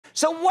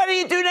So what do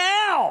you do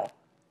now?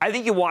 I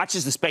think you watch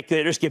as the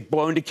speculators get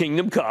blown to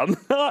kingdom come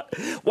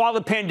while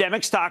the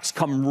pandemic stocks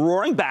come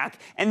roaring back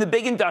and the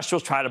big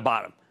industrials try to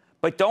bottom.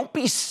 But don't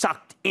be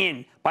sucked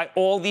in by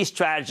all these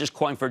strategists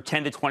calling for a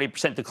 10 to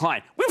 20%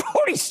 decline. We've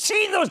already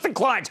seen those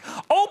declines.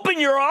 Open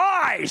your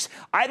eyes.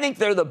 I think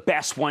they're the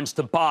best ones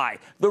to buy.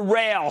 The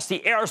rails,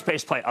 the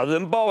aerospace play, other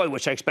than Boeing,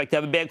 which I expect to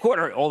have a bad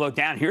quarter, although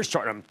down here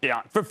starting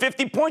down. For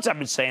 50 points, I've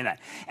been saying that.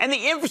 And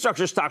the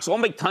infrastructure stocks all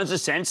make tons of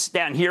sense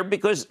down here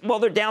because, well,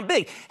 they're down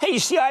big. Hey, you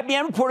see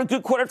IBM reported a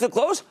good quarter after the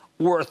close?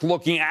 Worth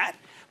looking at.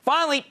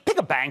 Finally, pick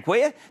a bank, will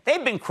you?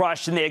 They've been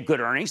crushed and they had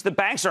good earnings. The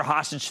banks are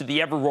hostage to the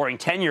ever-roaring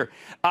 10-year,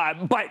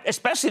 but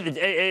especially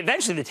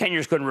eventually the 10-year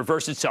is going to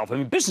reverse itself. I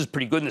mean, business is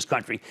pretty good in this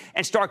country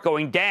and start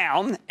going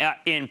down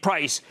in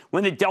price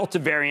when the Delta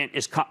variant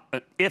is,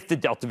 if the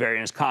Delta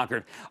variant is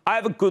conquered. I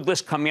have a good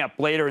list coming up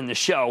later in the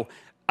show.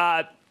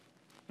 The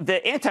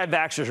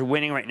anti-vaxxers are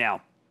winning right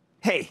now.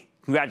 Hey,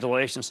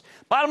 congratulations.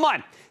 Bottom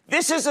line,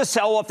 this is a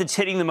sell-off that's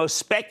hitting the most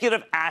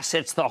speculative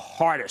assets the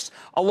hardest,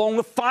 along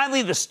with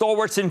finally the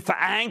stalwarts in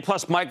FAANG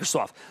plus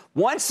Microsoft.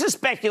 Once the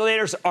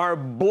speculators are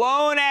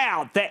blown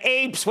out, the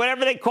apes,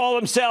 whatever they call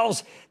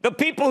themselves, the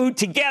people who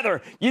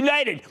together,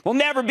 united, will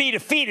never be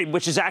defeated,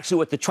 which is actually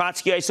what the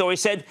Trotskyites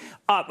always said.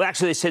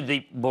 Actually, they said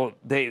the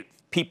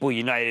people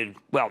united.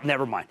 Well,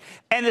 never mind.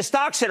 And the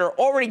stocks that are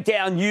already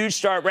down huge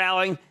start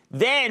rallying,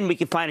 then we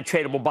can find a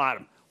tradable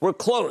bottom. We're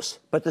close,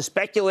 but the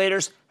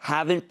speculators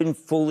haven't been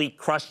fully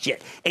crushed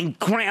yet and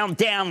ground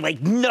down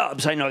like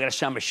nubs. I know I got to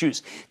shine my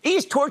shoes.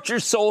 These tortured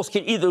souls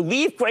can either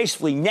leave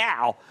gracefully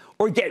now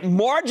or get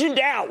margined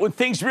out when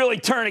things really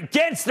turn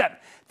against them.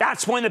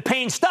 That's when the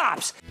pain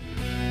stops.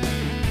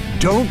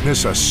 Don't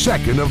miss a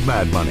second of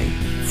Mad Money.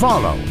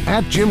 Follow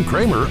 @Jim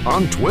Cramer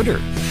on Twitter.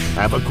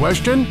 Have a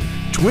question?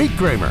 Tweet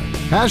Cramer.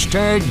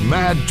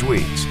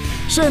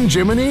 #MadTweets. Send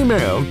Jim an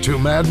email to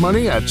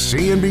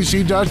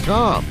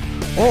madmoney@cnbc.com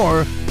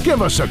or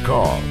give us a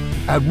call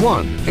at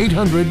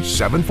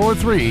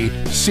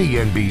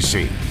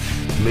 1-800-743-CNBC.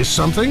 Miss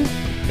something?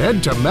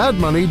 Head to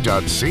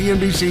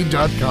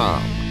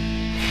madmoney.cnbc.com.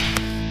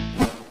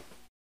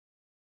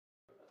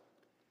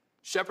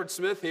 Shepard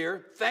Smith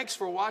here. Thanks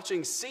for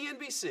watching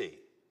CNBC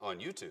on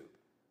YouTube.